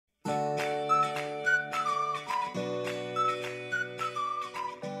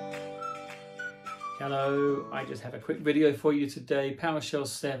Hello, I just have a quick video for you today, PowerShell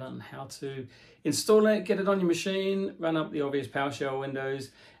 7, how to install it, get it on your machine, run up the obvious PowerShell windows,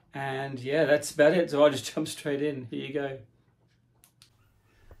 and yeah, that's about it. So I'll just jump straight in. Here you go.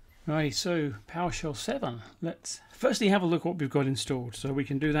 Right, so PowerShell 7. Let's firstly have a look what we've got installed. So we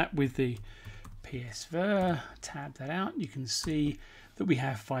can do that with the PSVer, tab that out. You can see that we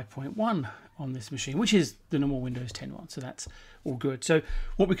have 5.1 on this machine, which is the normal Windows 10 one, so that's all good. So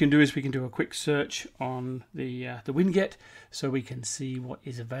what we can do is we can do a quick search on the winget so we can see what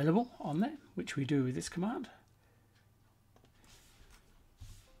is available on there, which we do with this command.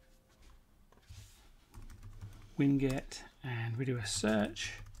 Winget, and we do a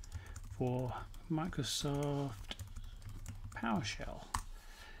search for Microsoft PowerShell,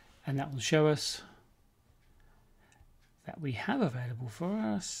 and that will show us that we have available for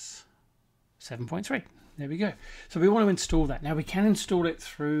us 7.3. There we go. So we want to install that. Now we can install it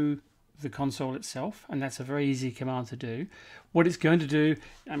through the console itself, and that's a very easy command to do. What it's going to do,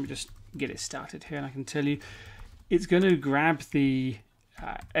 let me just get it started here, and I can tell you, it's going to grab the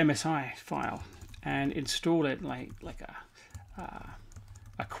MSI file and install it like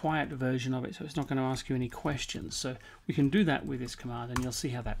a quiet version of it, so it's not going to ask you any questions. So we can do that with this command, and you'll see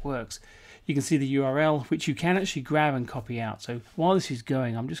how that works. You can see the URL, which you can actually grab and copy out. So while this is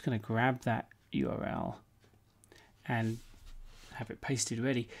going, I'm just going to grab that URL and have it pasted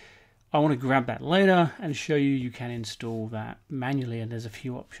ready. I want to grab that later and show you you can install that manually, and there's a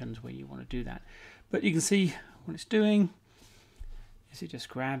few options where you want to do that. But you can see what it's doing is it just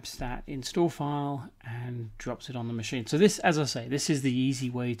grabs that install file and drops it on the machine. So this, as I say, this is the easy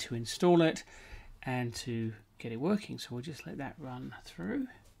way to install it and to get it working. So we'll just let that run through.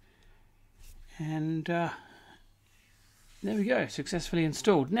 And there we go, successfully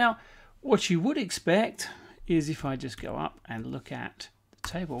installed. Now, what you would expect is if I just go up and look at the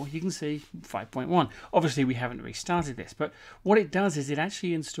table, you can see 5.1. Obviously, we haven't restarted this, but what it does is it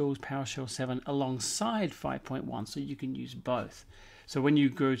actually installs PowerShell 7 alongside 5.1, so you can use both. So when you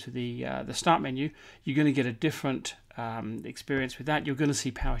go to the start menu, you're going to get a different experience with that. You're going to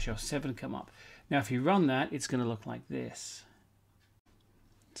see PowerShell 7 come up. Now, if you run that, it's going to look like this.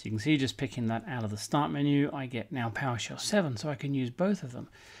 So you can see, just picking that out of the start menu, I get now PowerShell 7, so I can use both of them.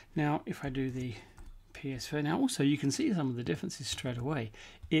 Now, if I do the PSVer, now also you can see some of the differences straight away.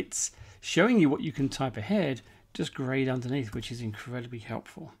 It's showing you what you can type ahead, just grayed underneath, which is incredibly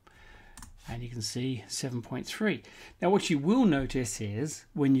helpful. And you can see 7.3. Now, what you will notice is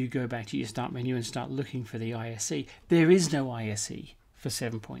when you go back to your start menu and start looking for the ISE, there is no ISE for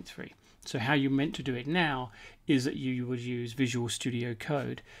 7.3. So how you're meant to do it now is that you would use Visual Studio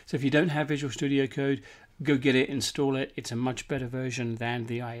Code. So if you don't have Visual Studio Code, go get it, install it. It's a much better version than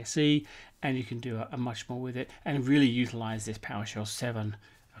the ISE, and you can do a much more with it and really utilize this PowerShell 7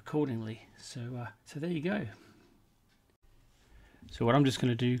 accordingly. So there you go. So what I'm just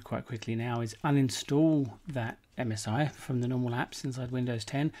going to do quite quickly now is uninstall that MSI from the normal apps inside Windows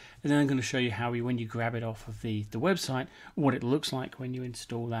 10, and then I'm going to show you how when you grab it off of the website, what it looks like when you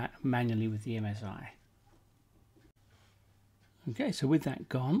install that manually with the MSI. Okay, so with that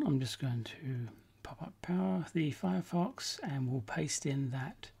gone, I'm just going to pop up the Firefox, and we'll paste in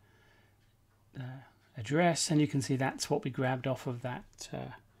that address, and you can see that's what we grabbed off of that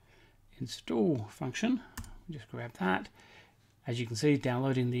install function. Just grab that. As you can see,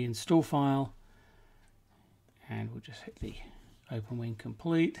 downloading the install file, and we'll just hit the open when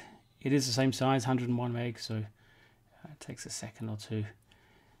complete. It is the same size, 101 meg, so it takes a second or two.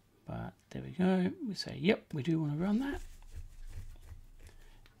 But there we go. We say, yep, we do want to run that.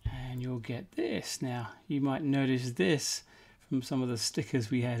 And you'll get this. Now, you might notice this from some of the stickers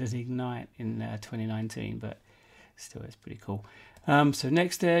we had at Ignite in 2019, but still, it's pretty cool. So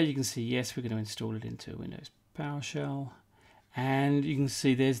next there, you can see, yes, we're going to install it into Windows PowerShell. And you can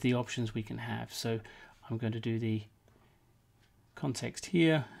see there's the options we can have. So I'm going to do the context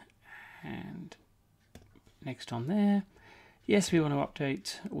here, and next on there. Yes, we want to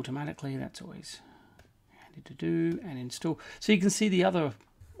update automatically. That's always handy to do, and install. So you can see the other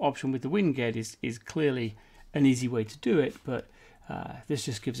option with the winget is clearly an easy way to do it, but this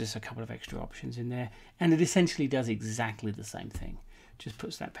just gives us a couple of extra options in there, and it essentially does exactly the same thing. Just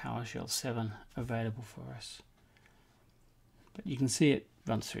puts that PowerShell 7 available for us. But you can see it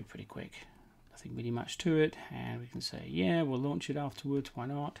runs through pretty quick. Nothing really much to it, and we can say, yeah, we'll launch it afterwards, why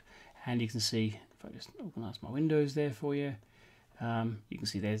not? And you can see, if I just organize my windows there for you, you can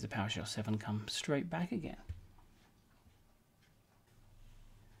see there's the PowerShell 7 come straight back again.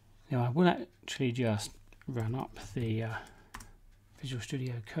 Now I will actually just run up the Visual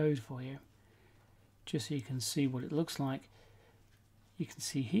Studio Code for you, just so you can see what it looks like. You can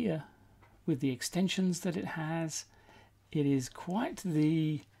see here with the extensions that it has. It is quite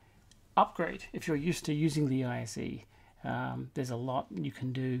the upgrade if you're used to using the ISE. There's a lot you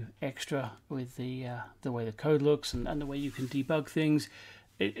can do extra with the way the code looks and the way you can debug things.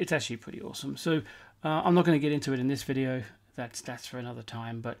 It's actually pretty awesome. So I'm not going to get into it in this video. That's for another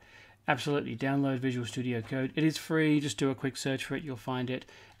time. But absolutely download Visual Studio Code. It is free. Just do a quick search for it. You'll find it,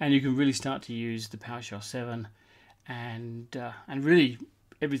 and you can really start to use the PowerShell 7 and really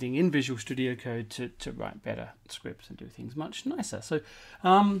everything in Visual Studio Code to write better scripts and do things much nicer. So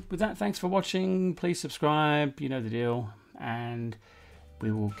with that, thanks for watching. Please subscribe. You know the deal, and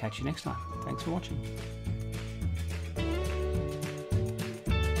we will catch you next time. Thanks for watching.